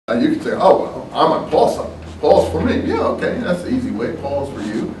Now you could say, oh, well, I'm on Paul's side. Paul's for me. Yeah, okay, that's the easy way. Paul's for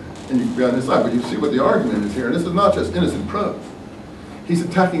you, and you can be on his side. But you see what the argument is here. And this is not just innocent prose. He's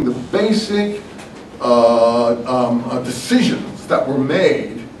attacking the basic decisions that were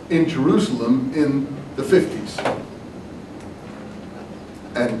made in Jerusalem in the 50s.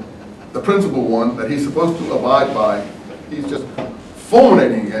 And the principal one that he's supposed to abide by, he's just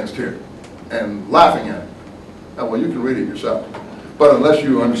fulminating against here and laughing at it. Now, well, you can read it yourself. But unless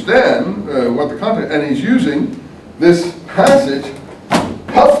you understand what the content, and he's using this passage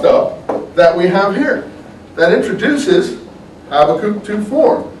puffed up that we have here, that introduces Habakkuk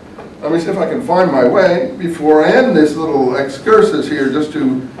 2:4. Let me see if I can find my way before I end this little excursus here, just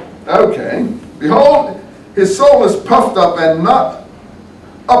to, okay. Behold, his soul is puffed up and not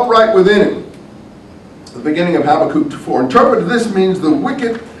upright within him. The beginning of Habakkuk 2:4. Interpreted, this means the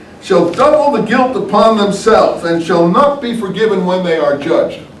wicked shall double the guilt upon themselves and shall not be forgiven when they are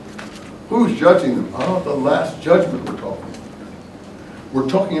judged. Who's judging them? Oh, the last judgment we're talking about. We're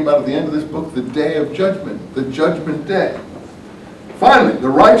talking about at the end of this book the day of judgment, the judgment day. Finally, the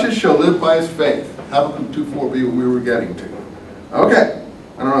righteous shall live by his faith. Habakkuk 2:4 be what we were getting to. Okay,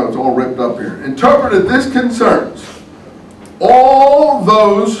 I don't know, it's all ripped up here. Interpreted, this concerns all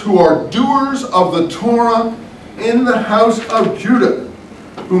those who are doers of the Torah in the house of Judah,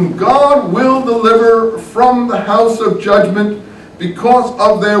 whom God will deliver from the house of judgment because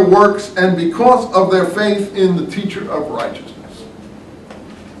of their works and because of their faith in the teacher of righteousness.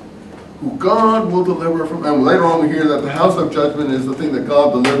 Who God will deliver from, and later on we hear that the house of judgment is the thing that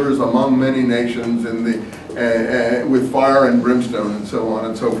God delivers among many nations in the, with fire and brimstone and so on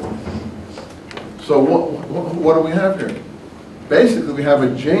and so forth. So what do we have here? Basically we have a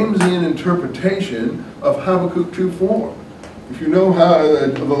Jamesian interpretation of Habakkuk 2:4. If you know how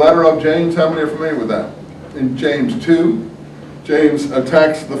the letter of James, how many are familiar with that? In James 2, James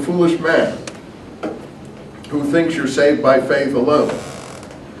attacks the foolish man who thinks you're saved by faith alone.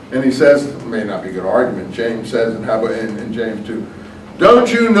 And he says, it may not be a good argument, James says in James 2,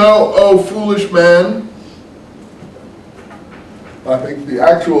 don't you know, O foolish man? I think the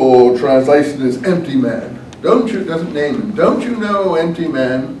actual translation is empty man. Don't you, doesn't name him. Don't you know, empty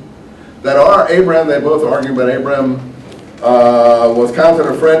man, that our Abraham, they both argue about Abraham, was counted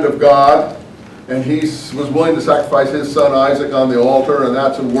a friend of God, and he was willing to sacrifice his son Isaac on the altar, and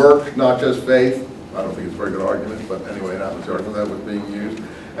that's a work, not just faith. I don't think it's a very good argument, but anyway, that was the argument that was being used.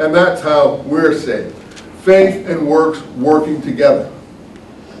 And that's how we're saved. Faith and works working together.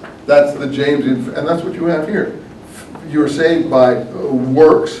 That's the Jamesian, and that's what you have here. You're saved by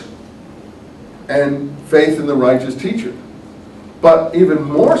works and faith in the righteous teacher. But even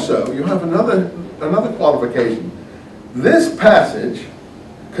more so, you have another qualification. This passage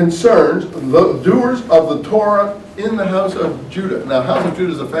concerns the doers of the Torah in the house of Judah. Now, house of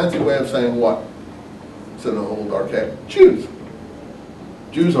Judah is a fancy way of saying what? It's an old archaic. Jews.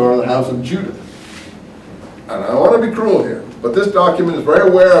 Jews are the house of Judah. And I don't want to be cruel here, but this document is very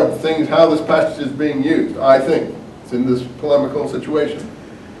aware of things, how this passage is being used, I think. It's in this polemical situation.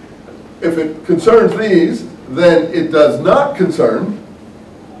 If it concerns these, then it does not concern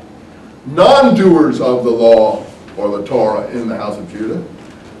non-doers of the law or the Torah in the house of Judah,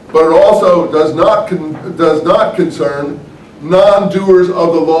 but it also does not concern non-doers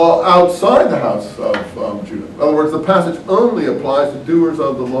of the law outside the house of Judah. In other words, the passage only applies to doers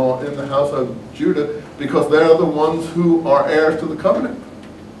of the law in the house of Judah because they're the ones who are heirs to the covenant.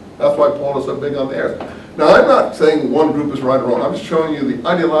 That's why Paul is so big on the heirs. Now, I'm not saying one group is right or wrong. I'm just showing you the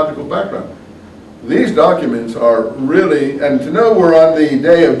ideological background. These documents are really, and to know we're on the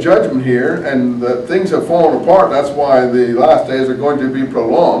day of judgment here and that things have fallen apart, that's why the last days are going to be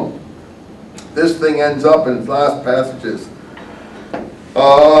prolonged. This thing ends up in its last passages.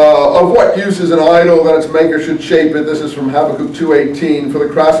 Of what use is an idol that its maker should shape it? This is from Habakkuk 2:18. For the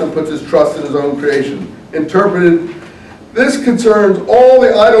craftsman puts his trust in his own creation. Interpreted, this concerns all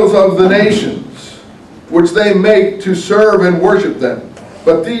the idols of the nations, which they make to serve and worship them.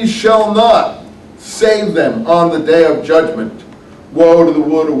 But these shall not save them on the day of judgment. Woe to the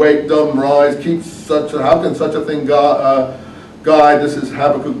wood, awake, dumb, rise. How can such a thing guide? This is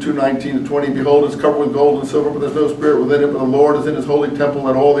Habakkuk 2:19-20. Behold, it's covered with gold and silver, but there's no spirit within it. But the Lord is in his holy temple,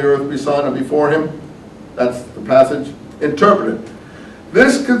 let all the earth be silent before him. That's the passage. Interpreted.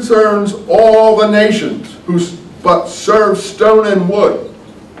 This concerns all the nations who but serve stone and wood.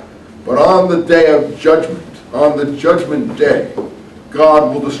 But on the day of judgment, on the judgment day,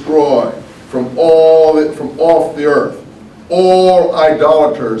 God will destroy from off the earth all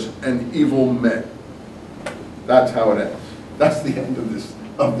idolaters and evil men. That's how it ends. That's the end of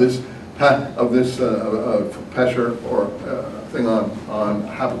this Pesher or thing on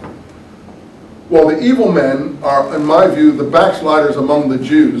Habakkuk. Well, the evil men are, in my view, the backsliders among the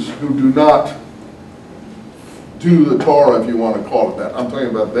Jews who do not do the Torah, if you want to call it that. I'm talking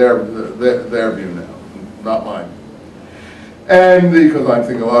about their view now, not mine. And because I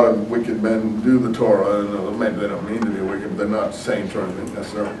think a lot of wicked men do the Torah, and maybe they don't mean to be wicked, but they're not saints or anything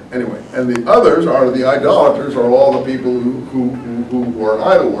necessarily. Anyway, and the others are the idolaters, are all the people who are in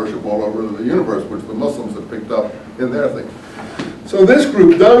idol worship all over the universe, which the Muslims have picked up in their thing. So this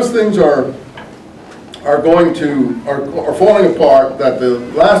group, those things are falling apart, that the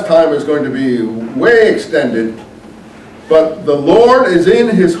last time is going to be way extended. But the Lord is in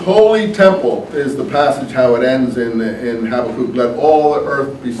his holy temple, is the passage how it ends in Habakkuk. Let all the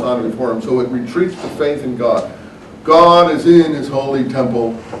earth be silent before him. So it retreats to faith in God. God is in his holy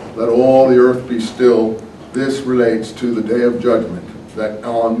temple. Let all the earth be still. This relates to the day of judgment, that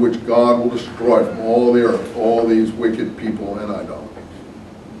on which God will destroy from all the earth all these wicked people and idolaters.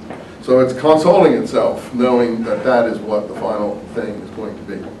 So it's consoling itself, knowing that that is what the final thing is going to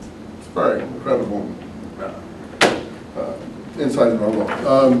be. It's very incredible insight in our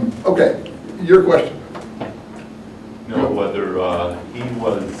law. Okay, your question. No, whether he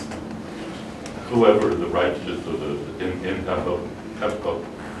was, whoever the righteous or the in Habakkuk,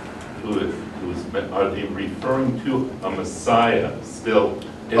 are they referring to a Messiah still?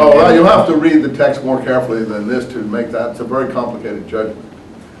 Well, you'll have to read the text more carefully than this to make that. It's a very complicated judgment.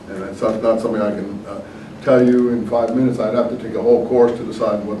 And it's not something I can tell you in 5 minutes. I'd have to take a whole course to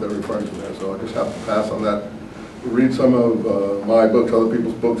decide what they're referring to there. So I just have to pass on that. Read some of my books, other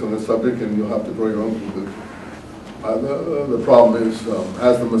people's books on this subject, and you'll have to draw your own conclusion. The problem is,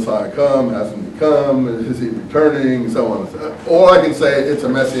 has the Messiah come? Hasn't he come? Is he returning? So on. All I can say, it's a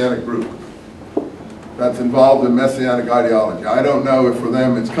messianic group that's involved in messianic ideology. I don't know if for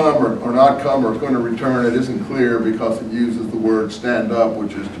them it's come or not come or it's going to return. It isn't clear because it uses the word stand up,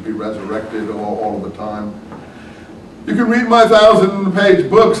 which is to be resurrected all of the time. You can read my 1,000-page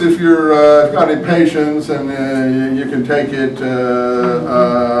books if you're got any patience, and you can take it.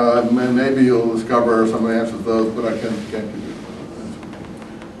 Maybe you'll discover some answers to those, but I can't give you.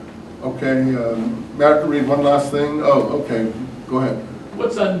 Okay, Matt, read one last thing. Oh, okay, go ahead.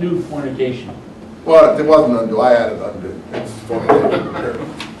 What's undue fornication? Well, it wasn't undue. I added undue. It's fornication.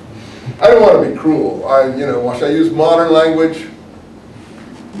 I don't want to be cruel. Should I use modern language?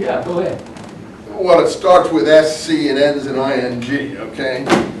 Yeah, go ahead. Well, it starts with SC and ends in ING, okay?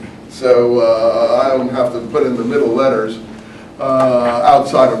 So I don't have to put in the middle letters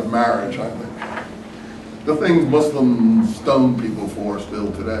outside of marriage, I think. The things Muslims stone people for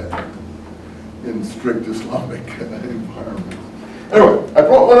still today in strict Islamic environments. Anyway, I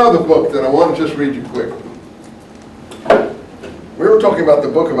brought one other book that I want to just read you quick. We were talking about the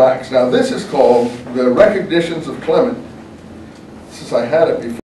book of Acts. Now, this is called The Recognitions of Clement. Since I had it before.